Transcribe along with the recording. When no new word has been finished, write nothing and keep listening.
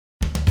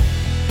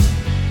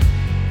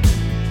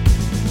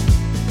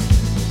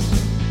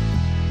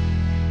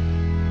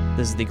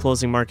This is the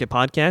Closing Market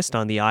Podcast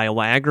on the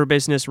Iowa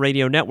Agribusiness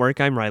Radio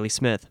Network. I'm Riley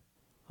Smith.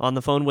 On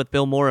the phone with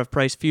Bill Moore of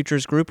Price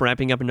Futures Group,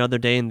 wrapping up another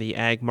day in the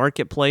ag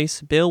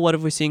marketplace. Bill, what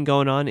have we seen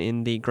going on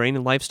in the grain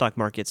and livestock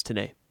markets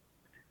today?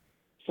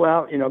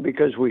 Well,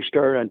 because we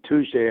started on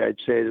Tuesday, I'd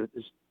say that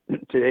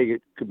today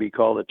it could be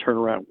called a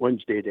turnaround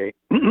Wednesday day.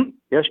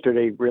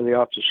 Yesterday, really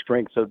off the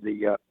strength of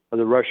the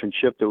Russian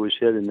ship that was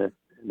hit in the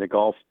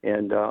Gulf,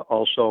 and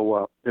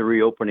also the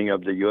reopening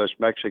of the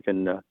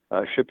U.S.-Mexican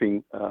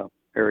shipping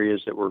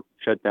areas that were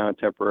shut down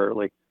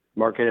temporarily.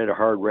 Market had a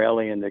hard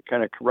rally, and they're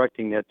kind of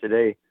correcting that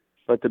today.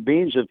 But the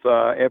beans have,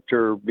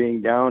 after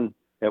being down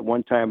at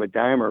one time a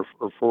dime, are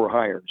four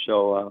higher.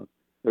 So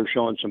they're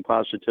showing some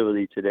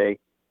positivity today.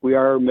 We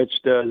are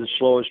amidst the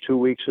slowest 2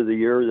 weeks of the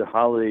year. The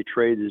holiday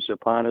trade is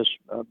upon us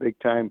big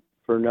time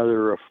for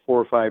another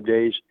 4 or 5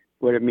 days.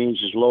 What it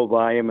means is low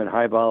volume and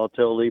high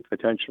volatility,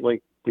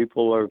 potentially.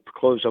 People are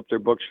close up their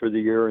books for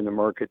the year in the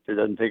market. It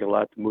doesn't take a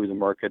lot to move the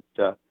market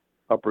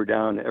up or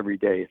down every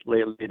day.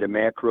 Lately, the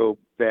macro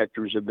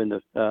factors have been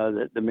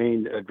the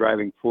main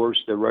driving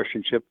force. The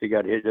Russian ship that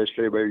got hit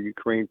yesterday by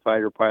Ukraine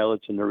fighter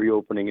pilots, and the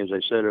reopening, as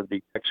I said, of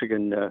the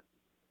Mexican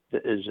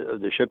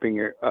the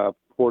shipping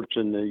ports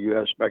in the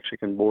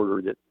U.S.-Mexican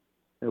border that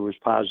was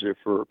positive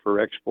for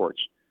exports.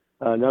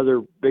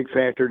 Another big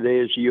factor today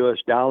is the U.S.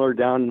 dollar,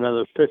 down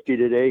another 50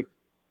 today.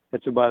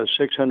 That's about a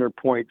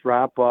 600-point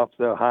drop off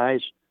the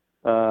highs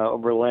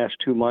over the last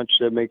 2 months.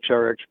 That makes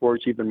our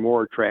exports even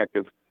more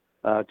attractive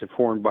to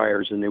foreign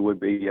buyers than they would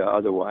be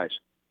otherwise.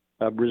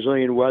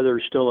 Brazilian weather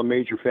is still a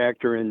major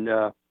factor in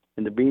the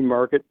bean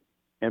market.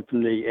 And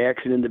from the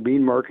action in the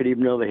bean market,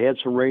 even though they had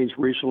some rains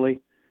recently,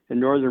 in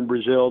northern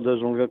Brazil, it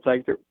doesn't look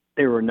like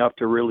they were enough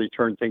to really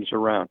turn things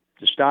around.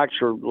 The stocks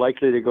are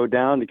likely to go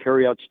down, to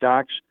carry out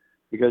stocks,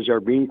 because our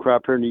bean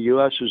crop here in the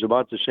U.S. is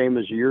about the same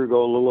as a year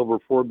ago, a little over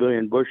 4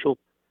 billion bushel.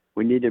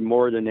 We needed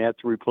more than that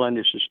to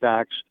replenish the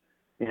stocks.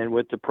 And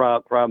with the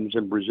problems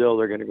in Brazil,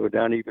 they're going to go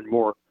down even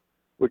more,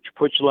 which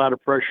puts a lot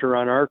of pressure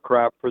on our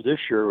crop for this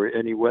year.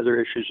 Any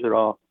weather issues at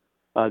all,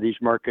 these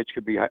markets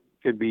could be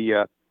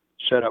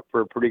set up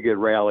for a pretty good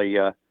rally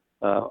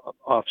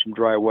off some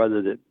dry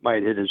weather that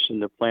might hit us in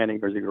the planting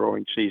or the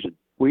growing season.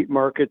 Wheat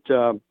market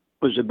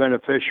was a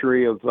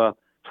beneficiary of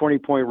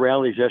 20-point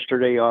rallies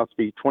yesterday off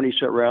the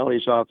 20-cent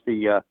rallies off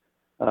the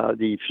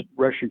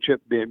Russian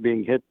ship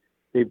being hit.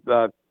 They've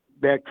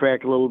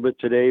backtracked a little bit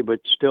today,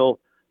 but still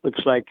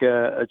looks like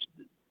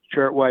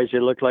chart-wise they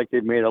look like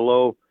they've made a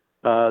low.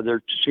 They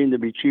seem to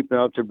be cheap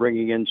enough to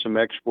bringing in some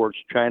exports.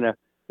 China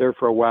there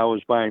for a while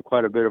was buying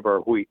quite a bit of our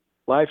wheat.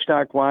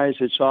 Livestock-wise,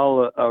 it's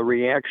all a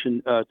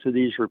reaction to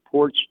these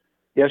reports.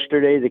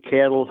 Yesterday, the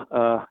cattle,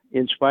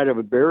 in spite of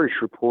a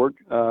bearish report,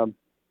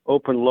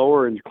 opened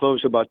lower and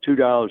closed about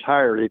 $2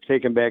 higher. They've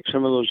taken back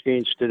some of those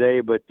gains today,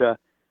 but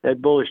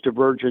that bullish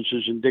divergence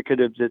is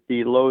indicative that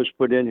the lows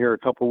put in here a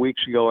couple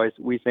weeks ago,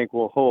 we think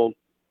will hold.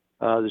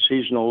 The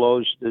seasonal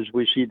lows as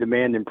we see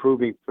demand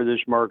improving for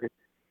this market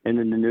and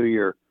in the new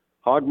year.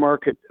 Hog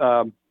market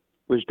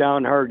was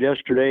down hard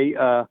yesterday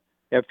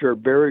after a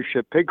bearish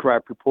pig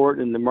crop report,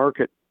 and the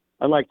market,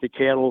 unlike the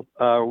cattle,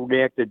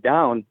 reacted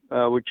down,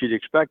 which you'd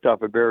expect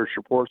off of bearish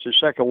reports. The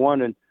second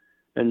one in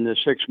the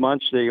 6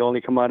 months, they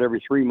only come out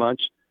every 3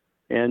 months,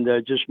 and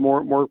just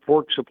more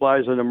pork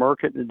supplies in the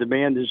market, and the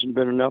demand hasn't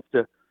been enough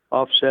to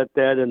offset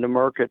that in the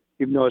market,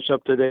 even though it's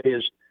up today,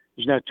 is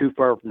not too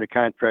far from the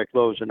contract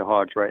lows in the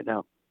hogs right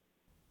now.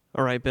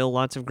 All right, Bill,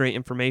 lots of great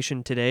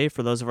information today.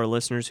 For those of our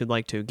listeners who'd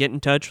like to get in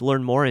touch,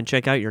 learn more, and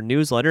check out your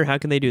newsletter, how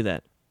can they do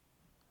that?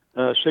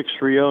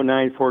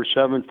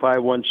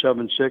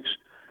 630-947-5176,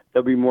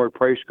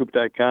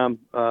 wmorepricegroup.com.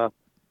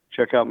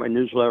 Check out my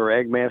newsletter,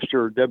 Agmaster,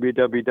 or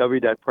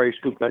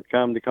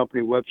www.pricegroup.com, the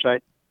company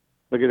website.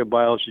 Look at the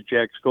bios of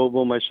Jack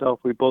Scoville, myself.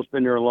 We've both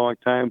been there a long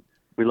time.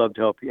 We'd love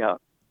to help you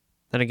out.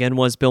 That again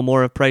was Bill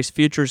Moore of Price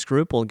Futures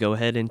Group. We'll go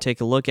ahead and take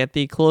a look at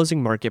the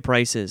closing market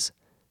prices.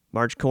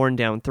 March corn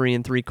down 3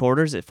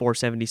 3/4 at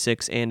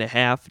 476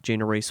 1/2.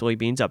 January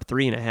soybeans up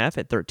 3 1/2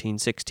 at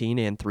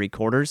 1316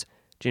 3/4.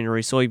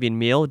 January soybean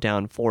meal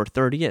down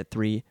 4.30 at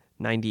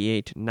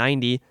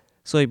 398.90.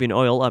 Soybean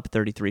oil up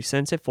 33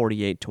 cents at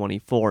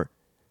 48.24.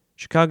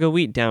 Chicago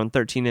wheat down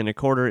 13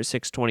 1/4 at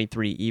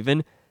 6.23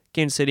 even.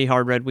 Kansas City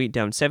hard red wheat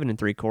down 7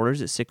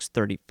 3/4 at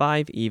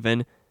 6.35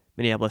 even.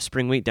 Minneapolis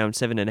spring wheat down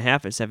 7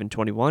 1/2 at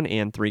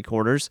 7.21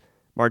 3/4.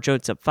 March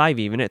oats up 5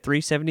 even at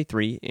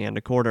 3.73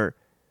 1/4.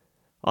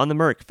 On the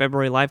Merc,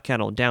 February live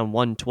cattle down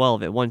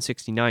 112 at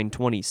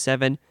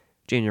 169.27.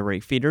 January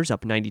feeders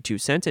up 92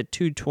 cents at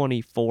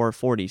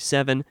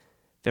 224.47.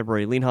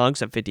 February lean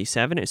hogs up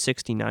 57 at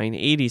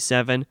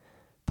 69.87.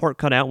 Pork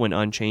cutout went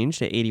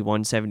unchanged at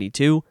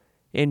 81.72.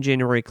 And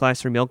January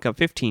class 3 milk up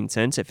 15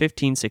 cents at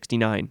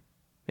 15.69.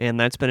 And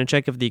that's been a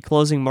check of the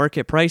closing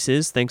market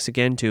prices. Thanks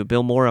again to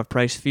Bill Moore of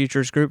Price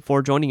Futures Group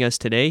for joining us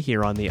today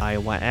here on the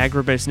Iowa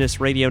Agribusiness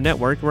Radio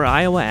Network, where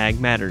Iowa Ag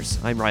matters.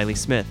 I'm Riley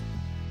Smith.